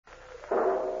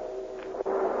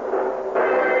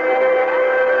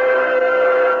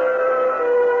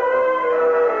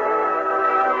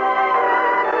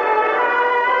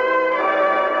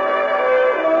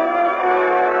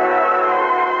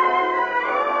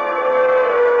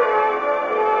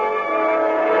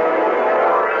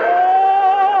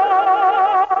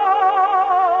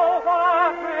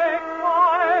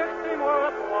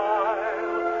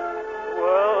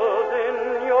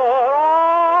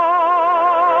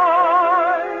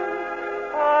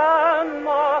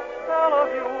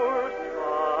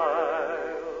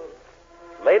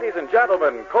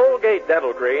gentlemen, Colgate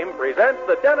Dental Cream presents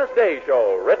The Dennis Day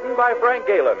Show, written by Frank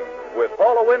Galen, with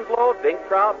Paula Winslow, Dink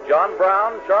Trout, John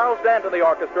Brown, Charles Dant in the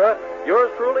orchestra, yours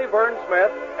truly, Vern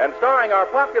Smith, and starring our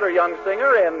popular young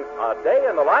singer in A Day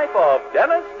in the Life of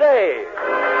Dennis Day.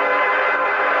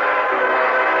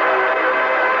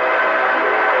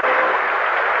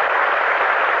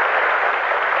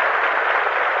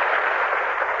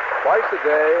 Twice a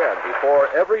day and before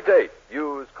every date,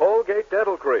 use Colgate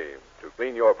Dental Cream to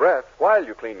clean your breath while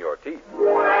you clean your teeth.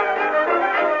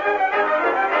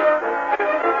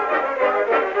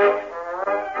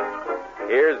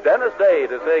 Here's Dennis Day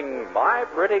to sing My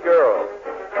Pretty Girl.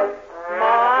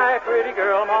 My pretty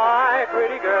girl,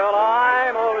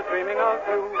 I'm always dreaming of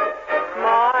you.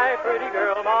 My pretty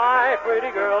girl,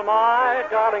 my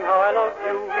darling, how I love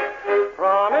you.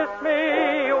 Promise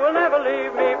me you will never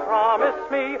leave me. Promise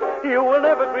me you will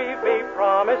never grieve me.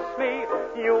 Promise me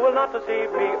you will not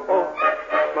deceive me. Oh,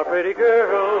 my pretty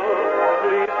girl,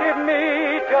 please give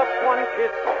me just one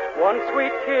kiss. One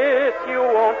sweet kiss you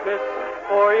won't miss.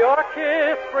 For your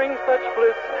kiss brings such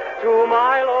bliss to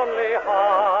my lonely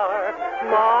heart.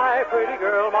 My pretty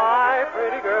girl,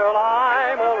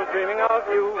 I'm always dreaming of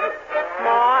you.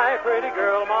 My pretty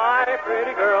girl, my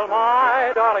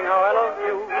darling, how I love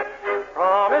you.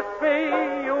 Promise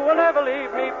me you will never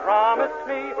leave me. Promise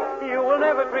me you will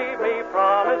never grieve me.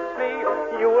 Promise me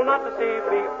you will not deceive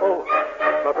me. Oh,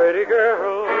 my pretty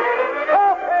girl.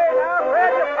 Okay, now,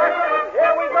 Fred, the first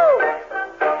here we go.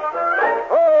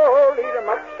 Oh, lead 'em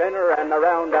up center and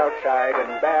around outside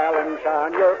and balance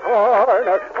on your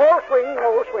corner. Oh,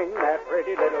 swing that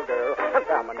pretty little girl and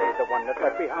dominate the one that's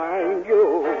left behind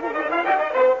you.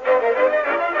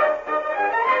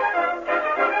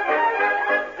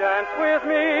 Dance with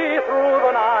me through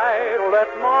the night. Let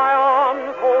my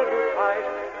arms hold you tight.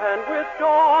 And with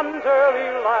dawn's early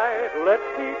light, let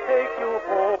me take you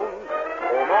home.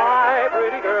 Oh, my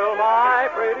pretty girl,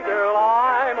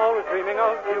 I'm always dreaming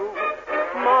of you.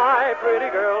 My pretty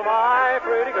girl, my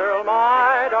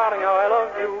darling, how I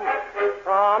love you.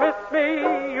 Promise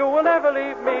me you will never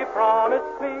leave me. Promise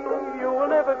me you will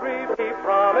never grieve me.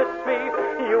 Promise me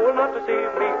you will not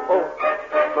deceive me. Oh,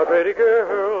 my pretty girl,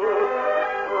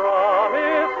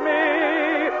 promise me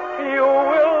you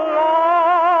will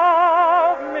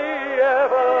love me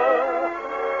ever.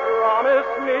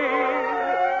 Promise me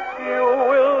you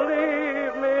will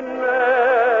leave me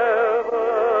never.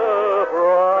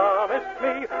 Promise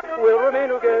me we'll remain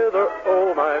together.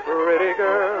 Oh, my pretty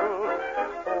girl.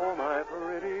 Oh, my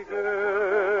pretty girl.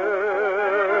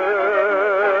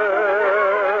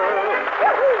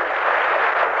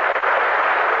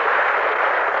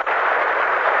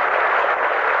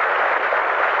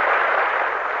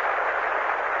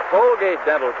 Colgate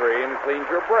Dental Cream cleans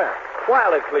your breath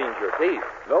while it cleans your teeth.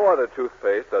 No other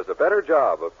toothpaste does a better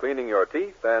job of cleaning your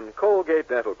teeth than Colgate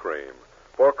Dental Cream.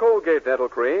 For Colgate Dental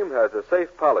Cream has a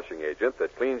safe polishing agent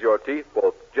that cleans your teeth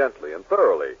both gently and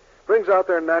thoroughly, brings out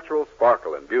their natural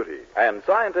sparkle and beauty. And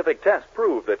scientific tests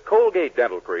prove that Colgate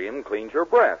Dental Cream cleans your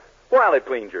breath while it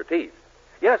cleans your teeth.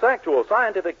 Yes, actual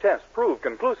scientific tests prove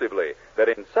conclusively that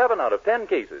in 7 out of 10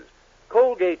 cases,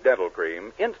 Colgate Dental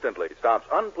Cream instantly stops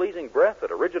unpleasing breath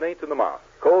that originates in the mouth.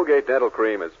 Colgate Dental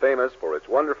Cream is famous for its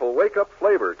wonderful wake-up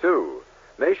flavor, too.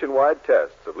 Nationwide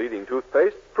tests of leading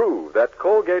toothpaste prove that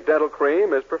Colgate Dental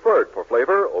Cream is preferred for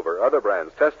flavor over other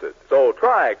brands tested. So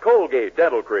try Colgate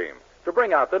Dental Cream to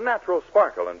bring out the natural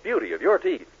sparkle and beauty of your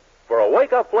teeth. For a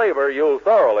wake-up flavor you'll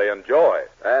thoroughly enjoy.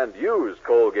 And use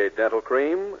Colgate Dental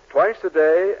Cream twice a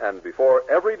day and before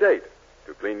every date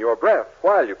to clean your breath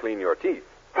while you clean your teeth.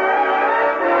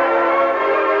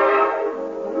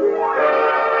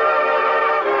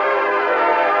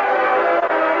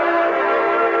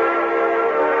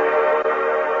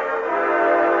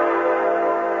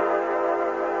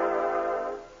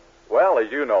 Well,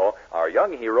 as you know, our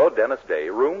young hero, Dennis Day,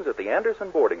 rooms at the Anderson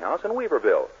boarding house in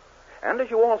Weaverville. And as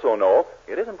you also know,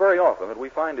 it isn't very often that we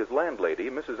find his landlady,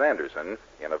 Mrs. Anderson,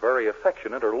 in a very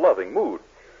affectionate or loving mood.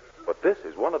 But this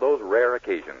is one of those rare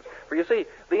occasions. For you see,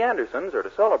 the Andersons are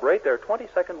to celebrate their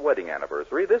 22nd wedding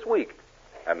anniversary this week.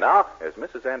 And now, as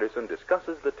Mrs. Anderson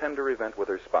discusses the tender event with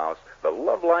her spouse, the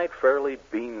love light fairly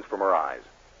beams from her eyes.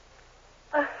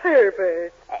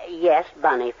 Herbert. Yes,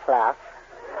 Bunny Fluff.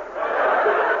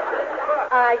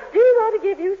 I do want to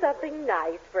give you something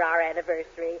nice for our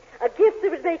anniversary. A gift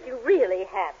that would make you really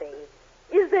happy.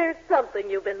 Is there something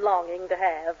you've been longing to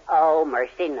have? Oh,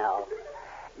 mercy, no.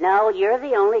 No, you're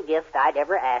the only gift I'd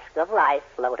ever ask of life,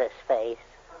 Lotus Face.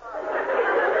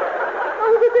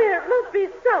 Oh, but there must be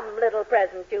some little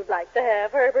present you'd like to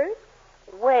have, Herbert.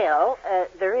 Well,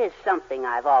 there is something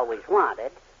I've always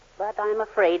wanted, but I'm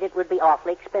afraid it would be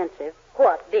awfully expensive.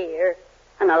 What, dear?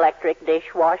 An electric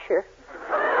dishwasher.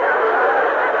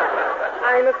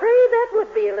 I'm afraid that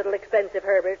would be a little expensive,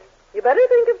 Herbert. You better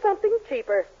think of something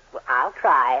cheaper. Well, I'll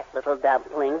try, little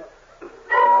dumpling.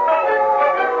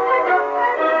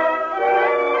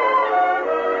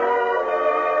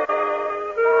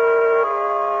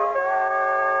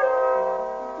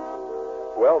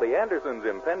 Well, the Andersons'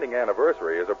 impending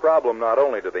anniversary is a problem not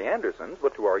only to the Andersons,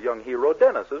 but to our young hero,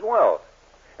 Dennis, as well.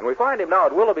 And we find him now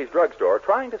at Willoughby's drugstore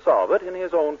trying to solve it in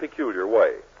his own peculiar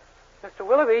way. Mr.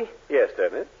 Willoughby, Yes,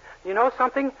 Dennis? you know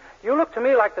something? You look to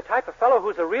me like the type of fellow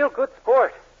who's a real good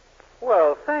sport.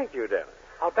 Well, thank you, Dennis.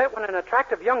 I'll bet when an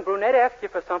attractive young brunette asks you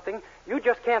for something, you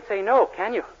just can't say no,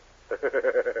 can you?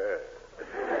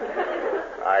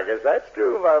 I guess that's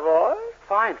true, my boy.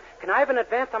 Fine. Can I have an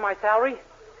advance on my salary?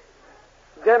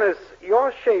 Dennis,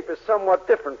 your shape is somewhat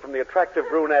different from the attractive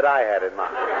brunette I had in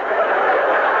mind.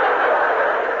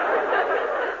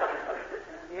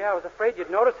 Yeah, I was afraid you'd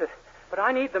notice it. But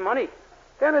I need the money.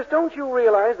 Dennis, don't you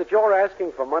realize that you're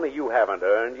asking for money you haven't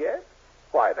earned yet?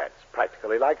 Why, that's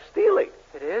practically like stealing.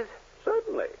 It is?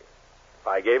 Certainly. If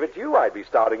I gave it to you, I'd be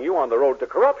starting you on the road to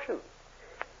corruption.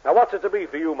 Now, what's it to be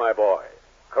for you, my boy?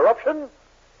 Corruption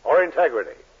or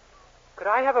integrity? Could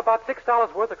I have about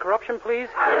 $6 worth of corruption, please?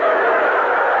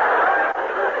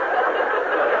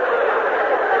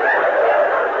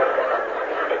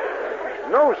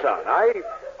 No, son.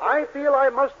 I feel I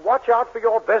must watch out for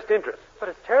your best interests. But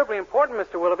it's terribly important,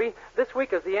 Mr. Willoughby. This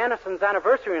week is the Andersons'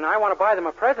 anniversary, and I want to buy them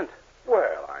a present.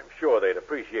 Well, I'm sure they'd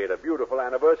appreciate a beautiful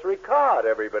anniversary card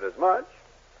every bit as much.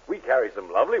 We carry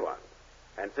some lovely ones.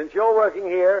 And since you're working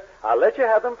here, I'll let you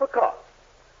have them for cost,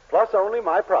 plus only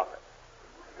my profit.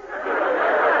 But,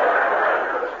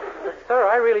 sir,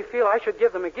 I really feel I should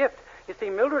give them a gift. You see,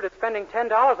 Mildred is spending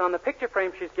 $10 on the picture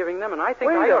frame she's giving them, and I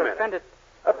think I ought to spend it.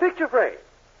 A picture frame?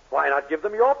 Why not give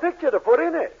them your picture to put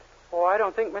in it? Oh, I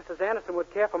don't think Mrs. Anderson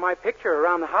would care for my picture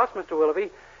around the house, Mr. Willoughby.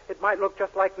 It might look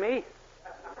just like me.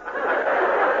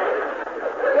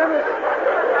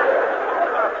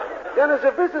 Dennis,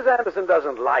 if Mrs. Anderson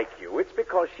doesn't like you, it's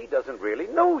because she doesn't really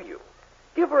know you.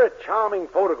 Give her a charming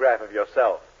photograph of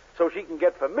yourself so she can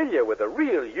get familiar with the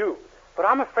real you. But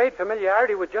I'm afraid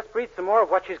familiarity would just breed some more of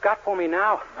what she's got for me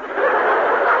now.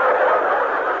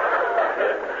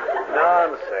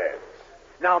 Nonsense.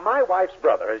 Now, my wife's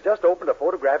brother has just opened a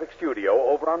photographic studio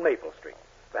over on Maple Street.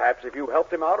 Perhaps if you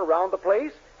helped him out around the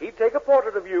place, he'd take a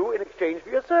portrait of you in exchange for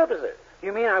your services.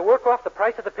 You mean I work off the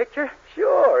price of the picture?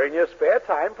 Sure, in your spare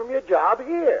time from your job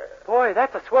here. Boy,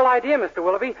 that's a swell idea, Mr.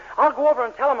 Willoughby. I'll go over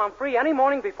and tell him I'm free any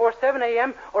morning before 7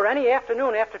 a.m. or any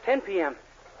afternoon after 10 p.m.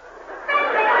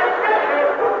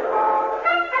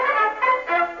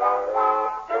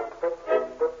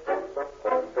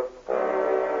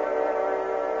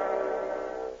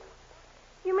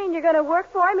 You mean you're going to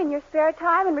work for him in your spare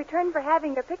time in return for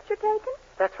having your picture taken?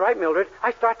 That's right, Mildred.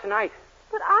 I start tonight.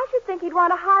 But I should think he'd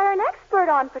want to hire an expert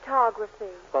on photography.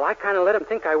 Well, I kind of let him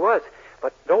think I was.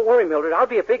 But don't worry, Mildred. I'll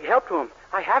be a big help to him.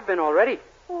 I have been already.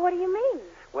 Well, what do you mean?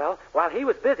 Well, while he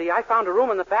was busy, I found a room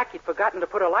in the back he'd forgotten to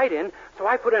put a light in, so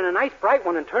I put in a nice bright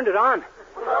one and turned it on.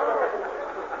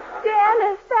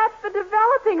 Dennis, that's the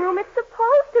developing room. It's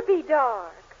supposed to be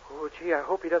dark. Oh, gee, I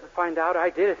hope he doesn't find out I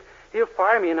did it. He'll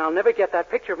fire me, and I'll never get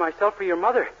that picture of myself for your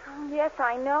mother. Oh, yes,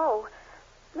 I know.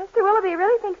 Mr. Willoughby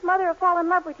really thinks Mother will fall in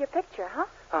love with your picture, huh?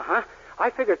 Uh-huh. I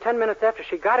figured 10 minutes after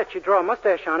she got it, she'd draw a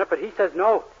mustache on it, but he says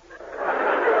no.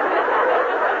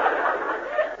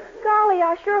 Golly,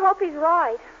 I sure hope he's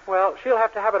right. Well, she'll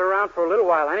have to have it around for a little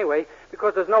while anyway,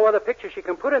 because there's no other picture she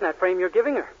can put in that frame you're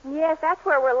giving her. Yes, that's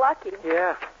where we're lucky.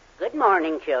 Yeah. Good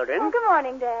morning, children. Oh, good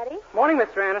morning, Daddy. Morning,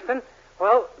 Mr. Anderson.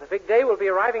 Well, the big day will be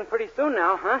arriving pretty soon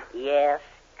now, huh? Yes,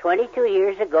 22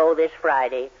 years ago this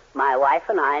Friday, my wife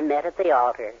and I met at the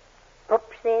altar.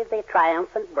 Poopsie, the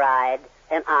triumphant bride,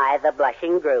 and I, the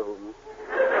blushing groom.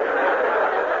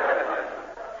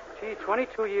 Gee,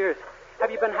 22 years. Have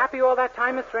you been happy all that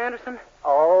time, Mr. Anderson?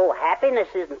 Oh, happiness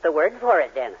isn't the word for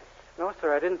it, Dennis. No,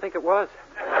 sir, I didn't think it was.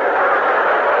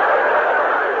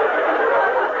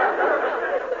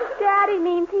 Daddy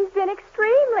means he's been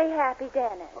extremely happy,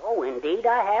 Dennis. Oh, indeed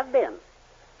I have been.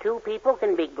 Two people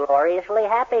can be gloriously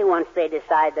happy once they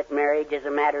decide that marriage is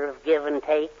a matter of give and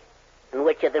take, and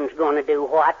which of them's going to do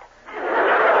what.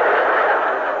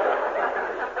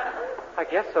 I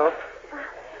guess so.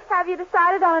 Have you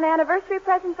decided on an anniversary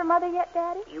present for Mother yet,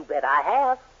 Daddy? You bet I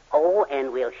have. Oh,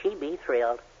 and will she be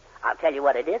thrilled. I'll tell you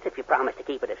what it is if you promise to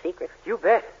keep it a secret. You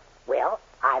bet. Well,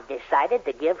 I've decided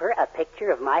to give her a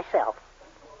picture of myself.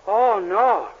 Oh,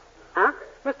 no. Huh?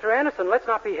 Mr. Anderson, let's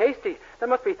not be hasty. There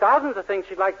must be thousands of things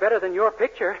she'd like better than your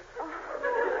picture.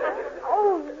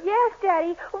 Oh, yes,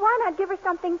 Daddy. Why not give her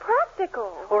something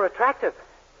practical? Or attractive.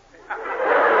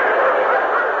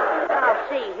 Now,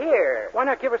 see here. Why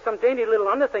not give her some dainty little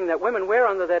underthing that women wear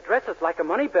under their dresses like a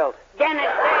money belt? Dennis Day.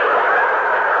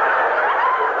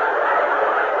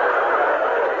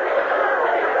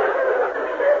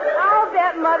 I'll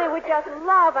bet Mother would just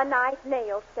love a nice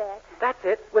nail set. That's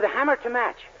it, with a hammer to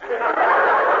match.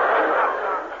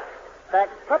 But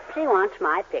Poopsie wants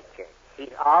my picture.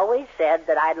 She's always said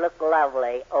that I'd look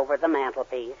lovely over the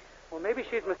mantelpiece. Well, maybe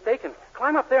she's mistaken.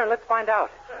 Climb up there and let's find out.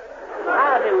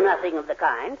 I'll do nothing of the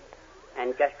kind.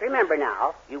 And just remember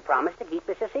now, you promised to keep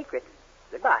this a secret.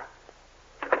 Goodbye.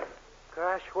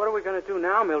 Gosh, what are we going to do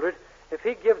now, Mildred? If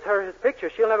he gives her his picture,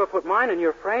 she'll never put mine in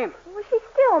your frame. Well, she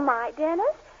still might,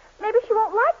 Dennis. Maybe she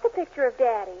won't like the picture of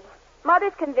Daddy.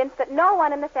 Mother's convinced that no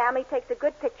one in the family takes a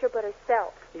good picture but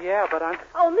herself. Yeah, but I'm...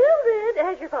 Oh, Mildred,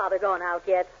 has your father gone out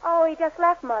yet? Oh, he just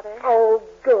left, Mother. Oh,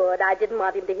 good. I didn't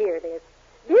want him to hear this.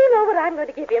 Do you know what I'm going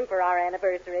to give him for our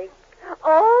anniversary?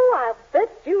 Oh, I'll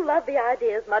bet you love the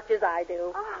idea as much as I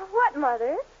do. Oh, what,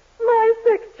 Mother? My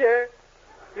picture.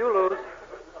 You lose.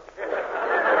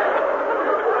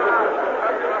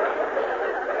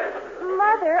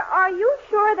 Mother, are you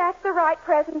sure that's the right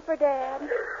present for Dad?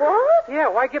 What? Yeah,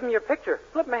 why give him your picture?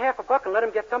 Flip him $50 and let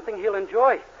him get something he'll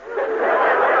enjoy.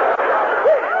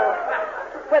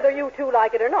 Whether you two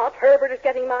like it or not, Herbert is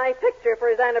getting my picture for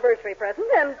his anniversary present,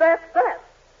 and that's that.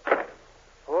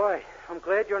 Boy, I'm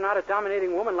glad you're not a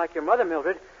dominating woman like your mother,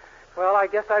 Mildred. Well, I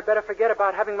guess I'd better forget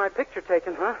about having my picture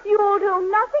taken, huh? You'll do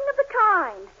nothing of the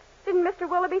kind. Didn't Mr.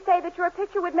 Willoughby say that your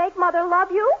picture would make Mother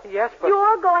love you? Yes, but...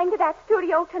 You're going to that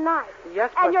studio tonight.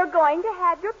 Yes, but... And you're going to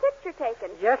have your picture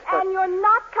taken. Yes, but... And you're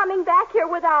not coming back here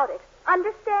without it.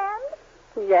 Understand?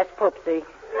 Yes, Poopsie.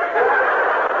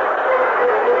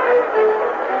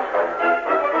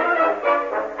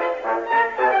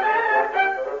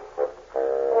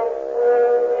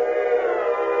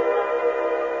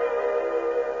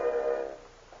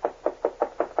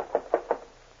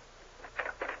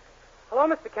 Hello,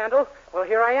 Mr. Kendall. Well,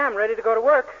 here I am, ready to go to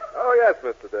work. Oh, yes,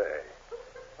 Mr. Day.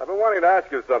 I've been wanting to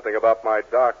ask you something about my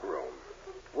dark room.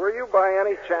 Were you by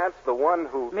any chance the one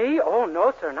who... Me? Oh,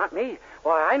 no, sir, not me.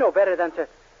 Why, I know better than to...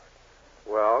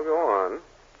 Well, go on.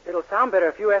 It'll sound better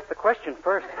if you ask the question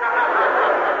first.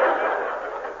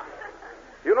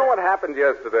 You know what happened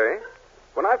yesterday?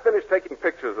 When I finished taking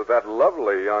pictures of that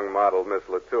lovely young model, Miss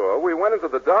Latour, we went into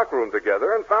the dark room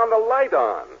together and found a light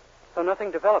on. So nothing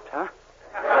developed, huh?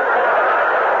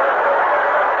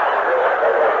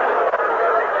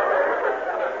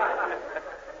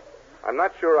 I'm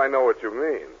not sure I know what you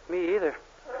mean. Me either.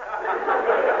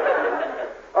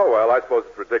 Oh, well, I suppose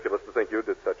it's ridiculous to think you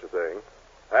did such a thing.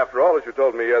 After all, as you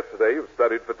told me yesterday, you've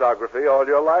studied photography all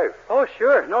your life. Oh,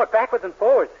 sure. Know it backwards and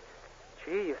forwards.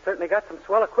 Gee, you've certainly got some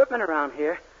swell equipment around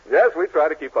here. Yes, we try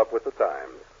to keep up with the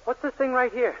times. What's this thing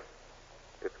right here?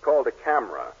 It's called a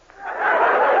camera.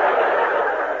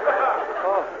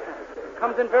 Oh,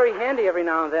 comes in very handy every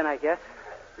now and then, I guess.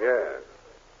 Yes.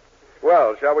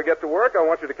 Well, shall we get to work? I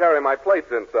want you to carry my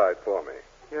plates inside for me.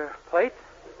 Your plates?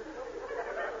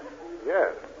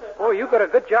 Yes. Oh, you got a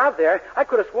good job there. I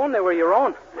could have sworn they were your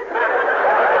own.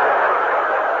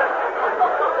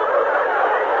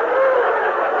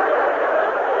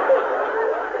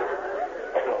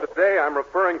 Today I'm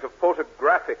referring to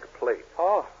photographic plates.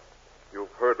 Oh.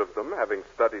 You've heard of them, having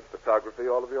studied photography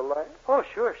all of your life? Oh,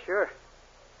 sure, sure.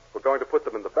 We're going to put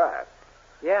them in the bath.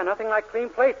 Yeah, nothing like clean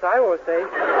plates, I always say.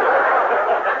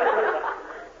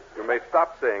 You may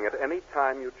stop saying it any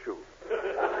time you choose.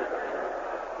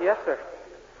 Yes, sir.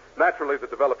 Naturally, the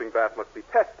developing bath must be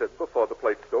tested before the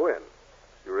plates go in.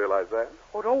 You realize that?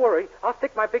 Oh, don't worry. I'll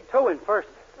stick my big toe in first.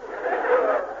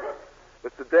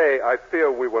 But today, I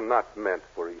fear we were not meant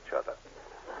for each other.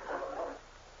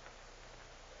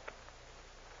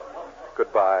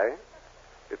 Goodbye.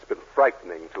 It's been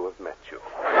frightening to have met you.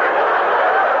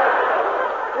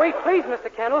 Wait, please, Mr.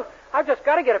 Kendall. I've just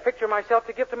got to get a picture of myself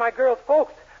to give to my girl's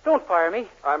folks. Don't fire me.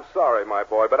 I'm sorry, my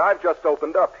boy, but I've just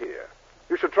opened up here.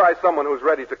 You should try someone who's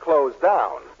ready to close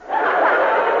down. But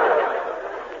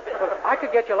I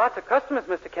could get you lots of customers,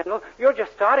 Mr. Kendall. You're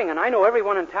just starting, and I know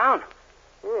everyone in town.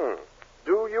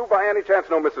 Do you, by any chance,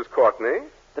 know Mrs. Courtney?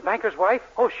 The banker's wife?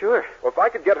 Oh, sure. Well, if I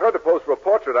could get her to pose for a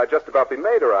portrait, I'd just about be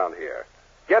made around here.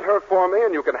 Get her for me,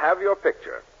 and you can have your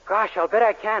picture. Gosh, I'll bet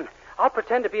I can. I'll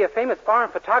pretend to be a famous foreign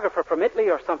photographer from Italy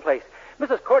or someplace.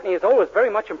 Mrs. Courtney is always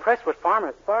very much impressed with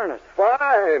foreigners.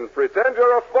 Fine. Pretend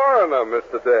you're a foreigner,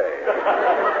 Mr. Day.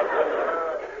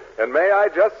 And may I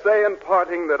just say in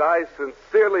parting that I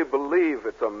sincerely believe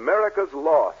it's America's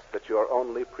loss that you're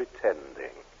only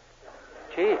pretending.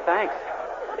 Gee, thanks.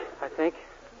 I think.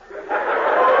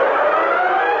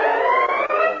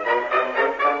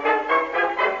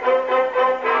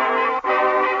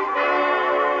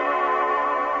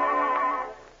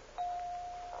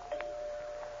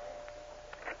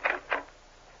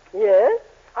 Yes?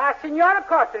 Signora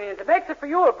Courtney, it makes it for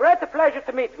you a great pleasure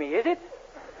to meet me, is it?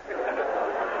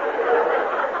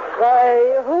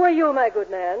 Why, who are you, my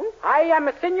good man? I am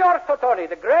Signor Tottori,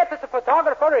 the greatest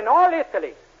photographer in all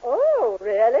Italy. Oh,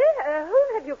 really?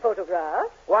 Who have you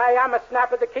photographed? Why, I'm a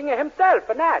snap of the king himself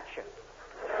in action.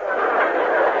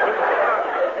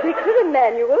 Victor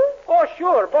Emmanuel? Oh,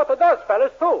 sure, both of those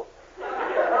fellas, too.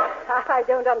 I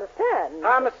don't understand.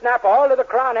 I'm a snap of all of the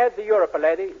crown heads of Europe,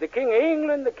 lady. The king of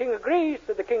England, the king of Greece,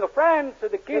 the king of France,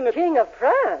 the king of... King of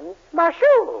France?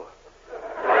 Marshal.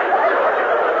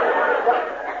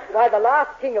 Why, the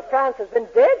last king of France has been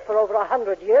dead for over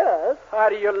 100 years. How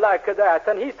do you like that?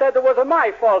 And he said it was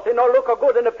my fault. He don't look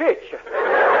good in the picture.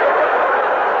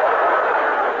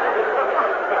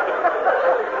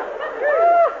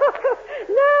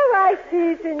 Now I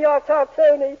see, Signor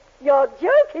Tortoni. You're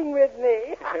joking with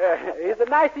me. It's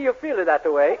nice you feel it that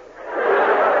way.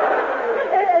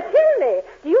 Tell me,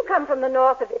 do you come from the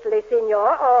north of Italy,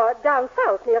 Signor, or down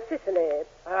south near Sicily?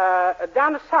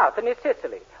 Down south in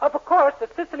Sicily. Of course, the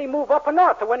Sicily move up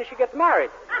north when she gets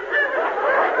married.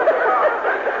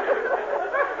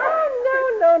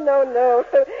 Oh, no.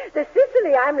 The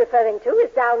Sicily I'm referring to is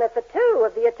down at the toe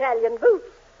of the Italian boots.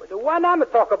 Well, the one I'm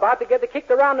talking about, they get kicked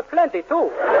around plenty,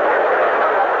 too.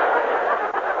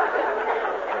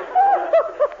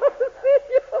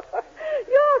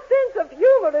 Your sense of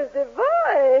humor is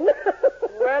divine.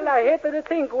 Well, I hate to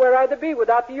think where I'd be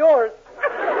without yours.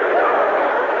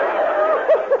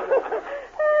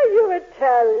 You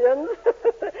Italians.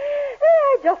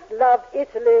 I just love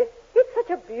Italy. It's such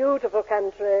a beautiful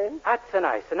country. That's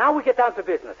nice. Now we get down to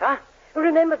business, huh?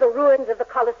 Remember the ruins of the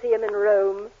Colosseum in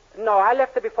Rome? No, I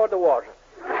left it before the war.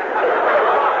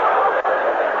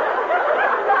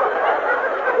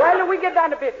 Well, we get down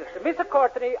to business. Mr.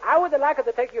 Courtney, I would like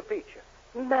to take your picture.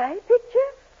 My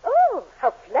picture? Oh,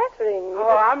 how flattering.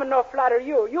 Oh, I'm no flatter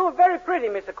you. You're very pretty,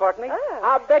 Mr. Courtney. Ah.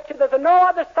 I'll bet you there's no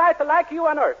other sight like you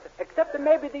on earth, except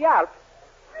maybe the Alps.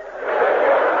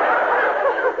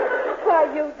 Why,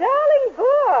 you darling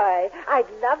boy. I'd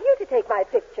love you to take my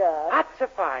picture. That's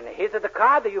fine. Here's the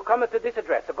card. You come to this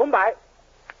address. Goodbye.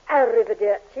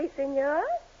 Arrivederci, signor.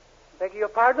 Beg your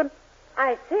pardon?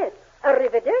 I said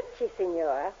arrivederci,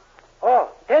 signor. Oh,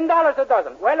 $10 a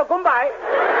dozen. Well, goodbye.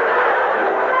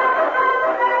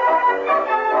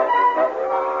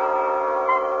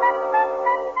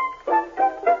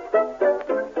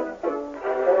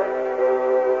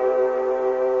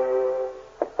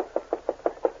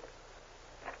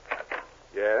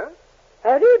 Yes?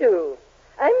 How do you do?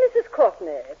 I'm Mrs.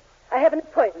 Courtney. I have an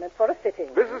appointment for a sitting.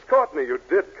 Mrs. Courtney, you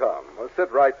did come. Well,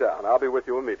 sit right down. I'll be with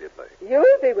you immediately.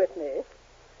 You'll be with me.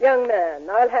 Young man,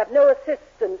 I'll have no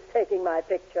assistants taking my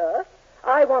picture.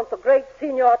 I want the great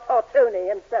Signor Tortoni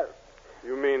himself.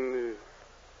 You mean...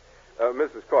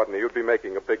 Mrs. Courtney, you'd be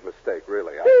making a big mistake,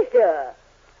 really. See here.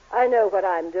 I know what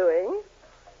I'm doing.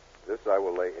 This I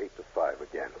will lay 8-5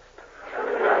 against.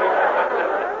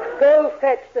 Go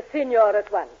fetch the Signor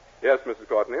at once. Yes, Mrs.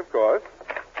 Courtney, of course.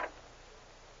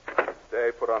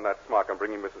 Stay, put on that smock. I'm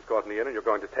bringing Mrs. Courtney in, and you're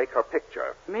going to take her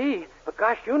picture. Me? But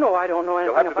gosh, you know I don't know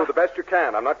anything You'll have to about... do the best you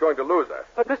can. I'm not going to lose her.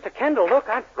 But, Mr. Kendall, look,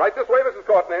 I'm... Right this way, Mrs.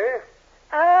 Courtney.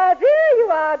 There you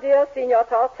are, dear Signor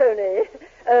Tortoni.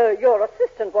 Your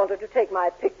assistant wanted to take my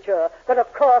picture, but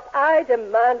of course I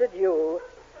demanded you.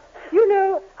 You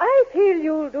know, I feel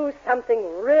you'll do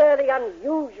something really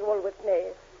unusual with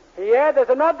me. Yeah, there's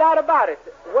no doubt about it.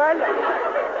 Well,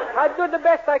 I'll do the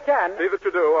best I can. See that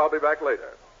you do. I'll be back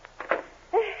later.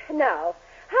 Now,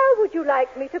 how would you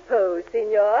like me to pose,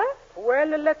 Signor?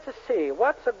 Well, let's see.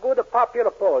 What's a good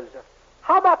popular pose?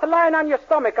 How about lying on your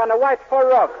stomach on a white fur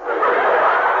rug?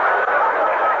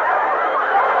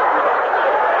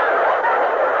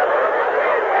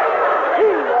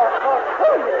 Signor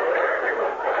Tortoni.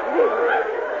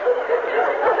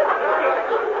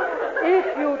 If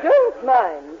you don't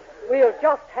mind, we'll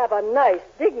just have a nice,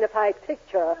 dignified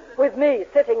picture with me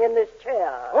sitting in this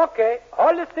chair. Okay.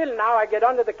 Hold still now. I get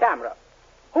under the camera.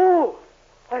 Oh,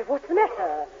 why, what's the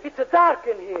matter? It's dark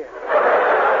in here.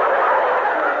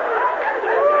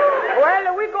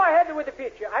 Well, we go ahead with the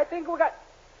picture. I think we got...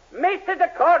 Mr. de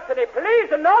Courtney,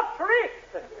 please, no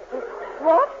tricks.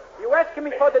 What? You ask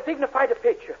me for the dignified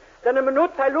picture. Then a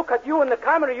minute I look at you in the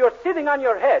camera, you're sitting on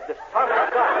your head. Oh, my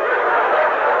God.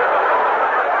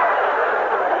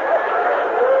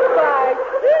 Why,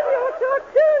 Signor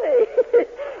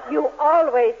Tortoni, you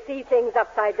always always see things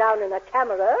upside down in a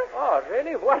camera. Oh,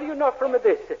 really? What do you know from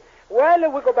this?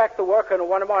 Well, we go back to work in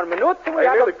 1 more minute. I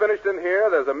nearly finished in here.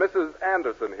 There's a Mrs.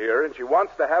 Anderson here, and she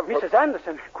wants to have... Mrs.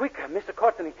 Anderson, quick, Mr.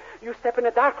 Courtney. You step in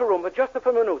the dark room for just a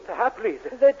few minutes, please.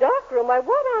 The dark room? Why,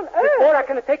 what on earth? Before I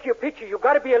can take your picture, you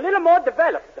got to be a little more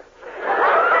developed.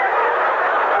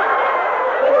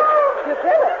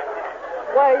 Developed?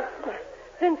 Why,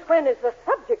 since when is the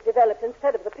subject developed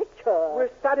instead of the picture? We're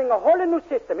starting a whole new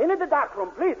system. Into the dark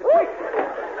room, please, quick.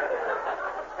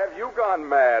 Have you gone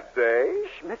mad, Day?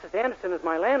 Shh, Mrs. Anderson is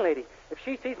my landlady. If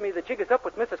she sees me, the jig is up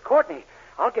with Mrs. Courtney.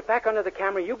 I'll get back under the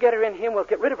camera. You get her in here, and we'll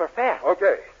get rid of her fast.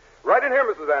 Okay. Right in here,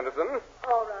 Mrs. Anderson.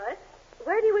 All right.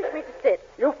 Where do you wish me to sit?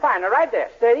 You find her right there.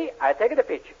 Steady. I take the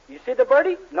picture. You see the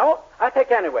birdie? No? I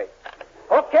take anyway.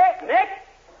 Okay, next.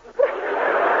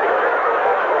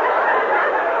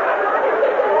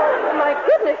 My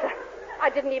goodness. I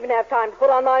didn't even have time to put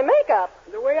on my makeup.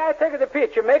 The way I take the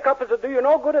picture, makeup is to do you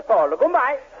no good at all.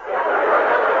 Goodbye.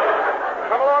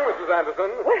 Come along, Mrs.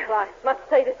 Anderson. Well, I must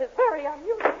say this is very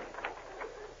unusual.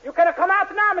 You can come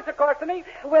out now, Mr. Courtney.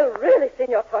 Well, really,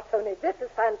 Signor Tortoni, this is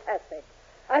fantastic.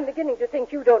 I'm beginning to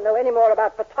think you don't know any more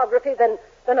about photography than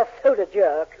a soda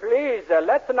jerk. Please,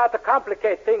 let's not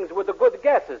complicate things with the good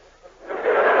guesses.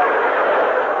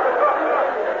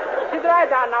 Sit right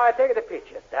down now. I take the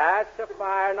picture. That's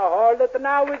fine. Hold it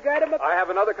now. We got him. I have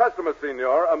another customer,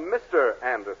 Senor, a Mr.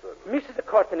 Anderson. Mr.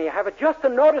 Courtney, I have just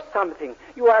noticed something.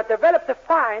 You are developed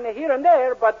fine here and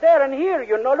there, but there and here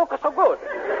you no look so good.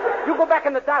 You go back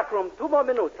in the dark room. 2 more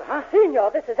minutes, huh?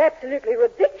 Signor, this is absolutely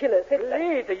ridiculous.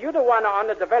 Please, you the one on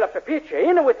the developed picture.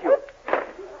 In with you.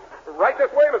 Right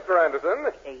this way, Mr.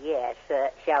 Anderson. Yes,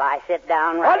 shall I sit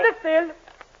down right... Hold it still.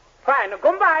 Fine.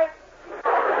 Goodbye.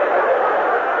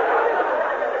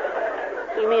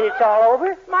 You mean it's all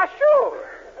over? Ma, sure.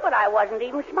 But I wasn't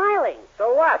even smiling.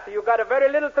 So what? You got a very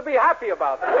little to be happy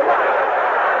about.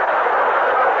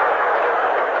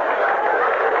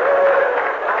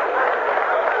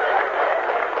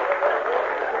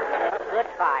 Good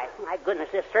try. My goodness,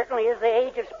 this certainly is the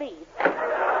age of speed.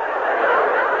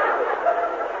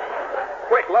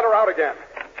 Quick, let her out again.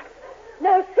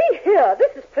 Now, see here.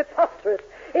 This is preposterous.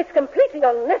 It's completely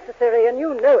unnecessary, and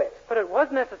you know it. But it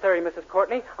was necessary, Mrs.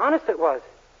 Courtney. Honest it was.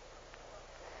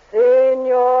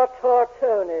 Signor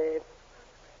Tortoni,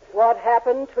 what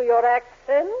happened to your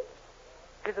accent?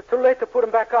 Is it too late to put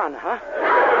him back on, huh?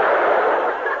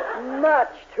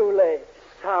 Much too late.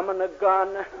 Summon a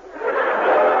gun.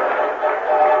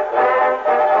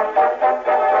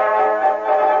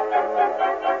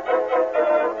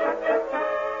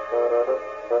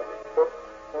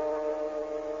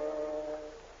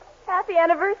 Happy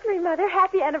anniversary, Mother.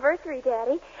 Happy anniversary,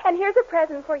 Daddy. And here's a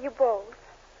present for you both.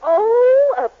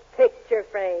 Oh, a picture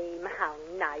frame. How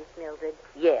nice, Mildred.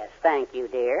 Yes, thank you,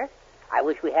 dear. I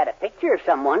wish we had a picture of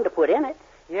someone to put in it.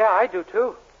 Yeah, I do,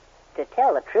 too. To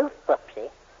tell the truth, Pupsy,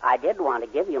 I did want to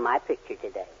give you my picture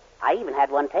today. I even had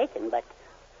one taken, but,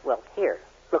 well, here.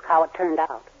 Look how it turned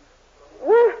out.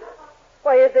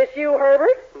 Why, is this you,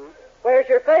 Herbert? Where's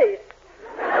your face?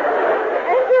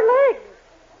 And your legs?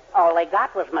 All they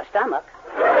got was my stomach.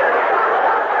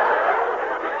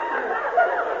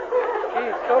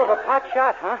 Geez, sort of a pot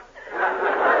shot, huh?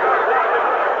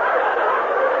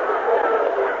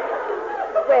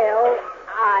 Well,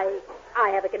 I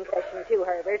have a confession, too,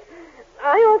 Herbert.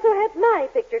 I also had my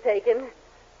picture taken.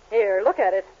 Here, look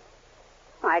at it.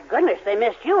 My goodness, they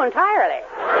missed you entirely.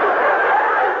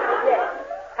 Yes.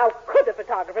 How could a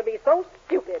photographer be so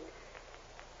stupid?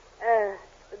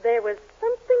 There was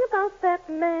something about that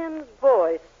man's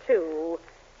voice, too.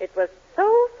 It was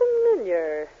so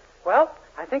familiar. Well,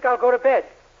 I think I'll go to bed.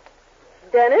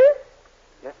 Dennis?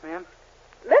 Yes, ma'am?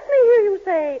 Let me hear you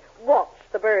say, watch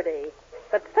the birdie.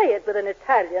 But say it with an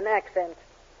Italian accent.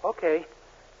 Okay.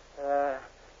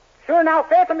 Sure now,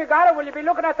 Faith and Bigara, will you be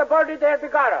looking at the birdie there,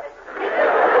 Bigara?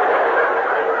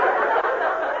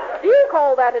 Do you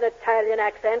call that an Italian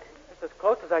accent? It's as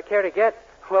close as I care to get.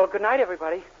 Well, good night,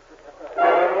 everybody.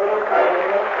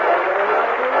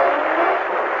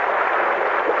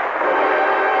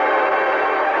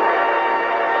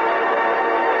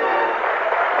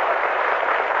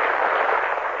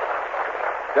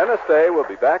 Dennis Day will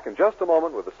be back in just a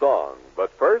moment with a song.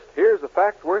 But first, here's a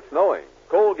fact worth knowing.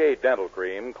 Colgate Dental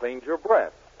Cream cleans your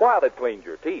breath while it cleans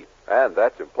your teeth. And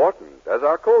that's important, as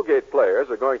our Colgate players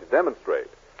are going to demonstrate.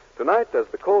 Tonight, as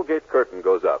the Colgate curtain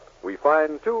goes up, we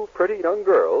find 2 pretty young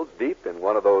girls deep in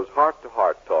one of those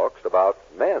heart-to-heart talks about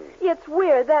men. It's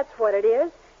weird, that's what it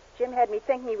is. Jim had me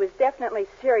thinking he was definitely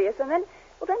serious, and then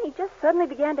he just suddenly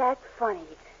began to act funny.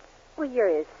 Well, you're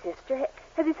his sister.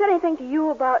 Has he said anything to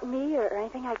you about me or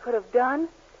anything I could have done?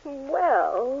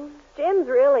 Well, Jim's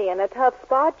really in a tough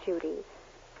spot, Judy.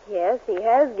 Yes, he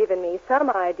has given me some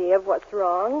idea of what's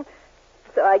wrong.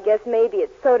 So I guess maybe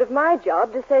it's sort of my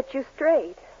job to set you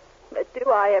straight. But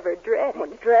do I ever dread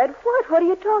it? Dread what? What are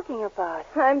you talking about?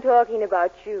 I'm talking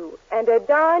about you, and a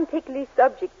darn tickly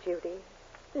subject, Judy.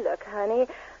 Look, honey,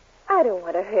 I don't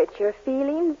want to hurt your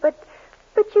feelings, but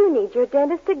you need your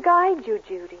dentist to guide you,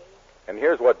 Judy. And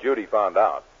here's what Judy found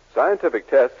out. Scientific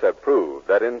tests have proved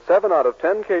that in 7 out of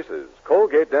 10 cases,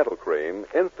 Colgate Dental Cream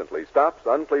instantly stops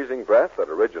unpleasing breath that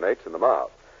originates in the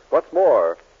mouth. What's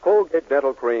more, Colgate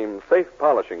Dental Cream's safe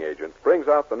polishing agent brings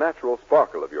out the natural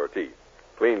sparkle of your teeth,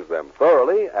 cleans them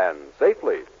thoroughly and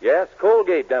safely. Yes,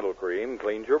 Colgate Dental Cream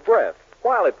cleans your breath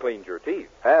while it cleans your teeth.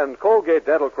 And Colgate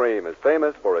Dental Cream is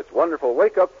famous for its wonderful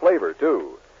wake-up flavor,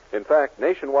 too. In fact,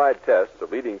 nationwide tests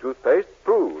of leading toothpaste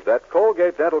prove that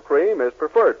Colgate Dental Cream is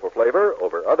preferred for flavor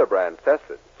over other brands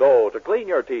tested. So, to clean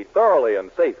your teeth thoroughly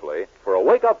and safely, for a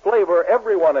wake-up flavor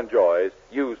everyone enjoys,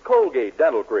 use Colgate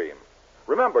Dental Cream.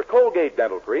 Remember, Colgate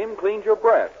Dental Cream cleans your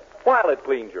breath while it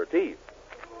cleans your teeth.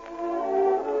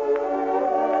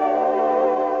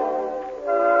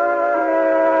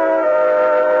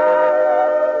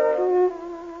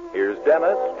 Here's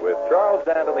Dennis with Charles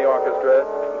Dant and the orchestra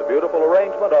and the beautiful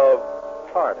arrangement of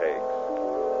Heartaches.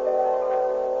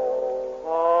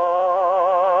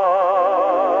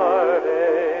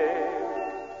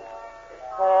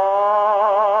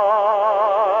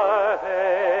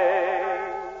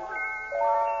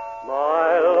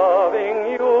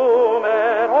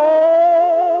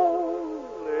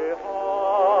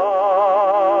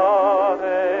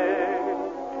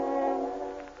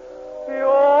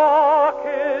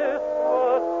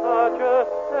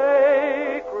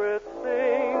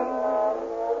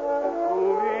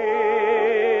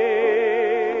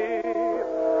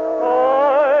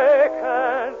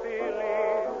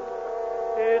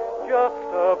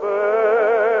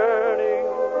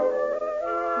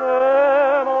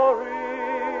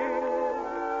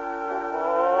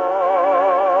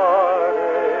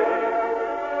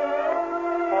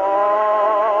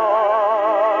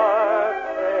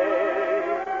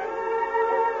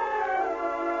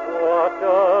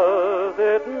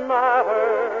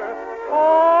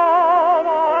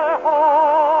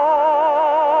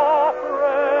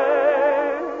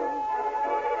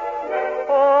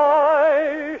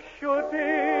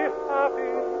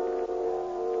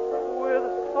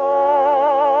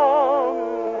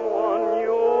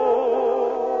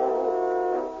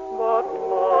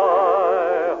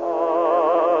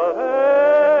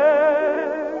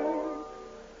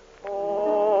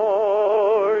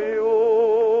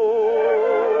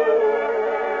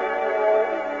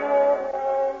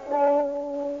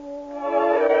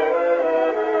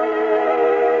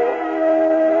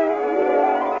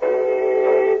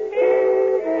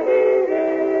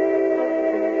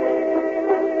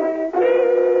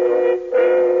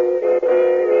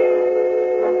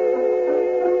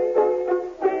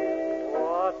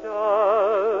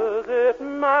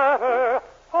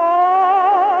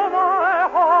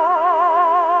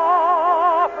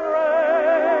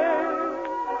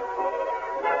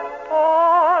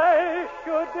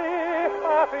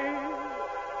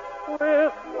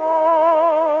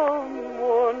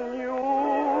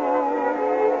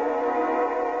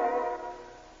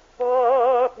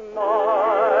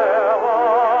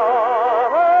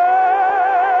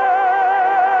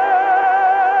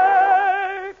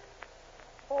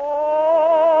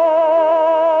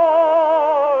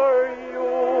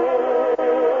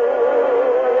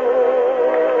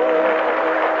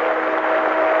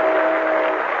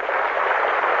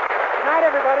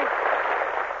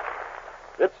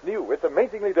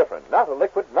 Amazingly different. Not a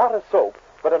liquid, not a soap,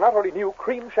 but an utterly new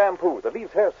cream shampoo that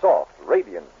leaves hair soft,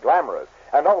 radiant, glamorous,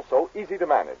 and also easy to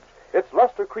manage. It's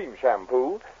Luster Cream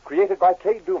Shampoo, created by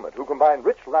Kay Dumas, who combined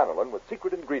rich lanolin with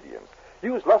secret ingredients.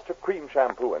 Use Luster Cream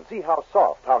Shampoo and see how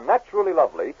soft, how naturally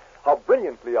lovely, how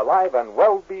brilliantly alive and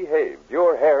well-behaved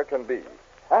your hair can be.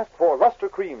 Ask for Luster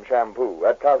Cream Shampoo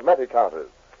at cosmetic counters.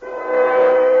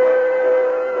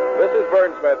 This is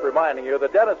Vern Smith reminding you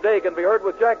that Dennis Day can be heard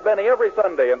with Jack Benny every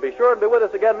Sunday, and be sure to be with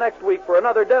us again next week for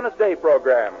another Dennis Day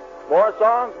program. More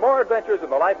songs, more adventures in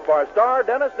the life of our star,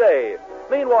 Dennis Day.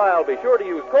 Meanwhile, be sure to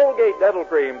use Colgate Dental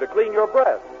Cream to clean your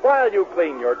breath while you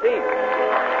clean your teeth.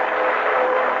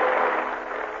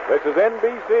 This is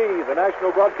NBC, the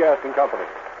National Broadcasting Company.